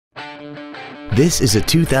This is a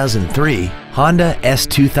 2003 Honda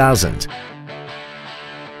S2000.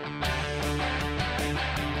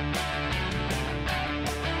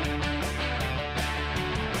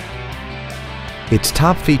 Its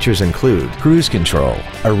top features include cruise control,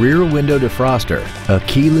 a rear window defroster, a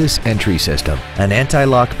keyless entry system, an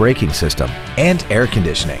anti-lock braking system, and air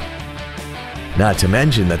conditioning. Not to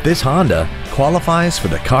mention that this Honda qualifies for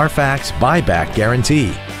the Carfax buyback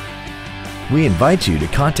guarantee. We invite you to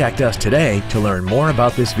contact us today to learn more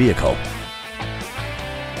about this vehicle.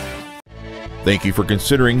 Thank you for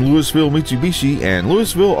considering Lewisville Mitsubishi and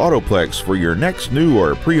Lewisville Autoplex for your next new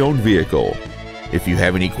or pre-owned vehicle. If you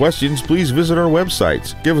have any questions, please visit our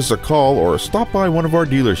websites, give us a call, or stop by one of our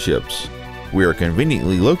dealerships. We are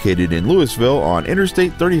conveniently located in Lewisville on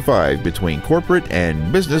Interstate 35 between Corporate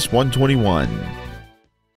and Business 121.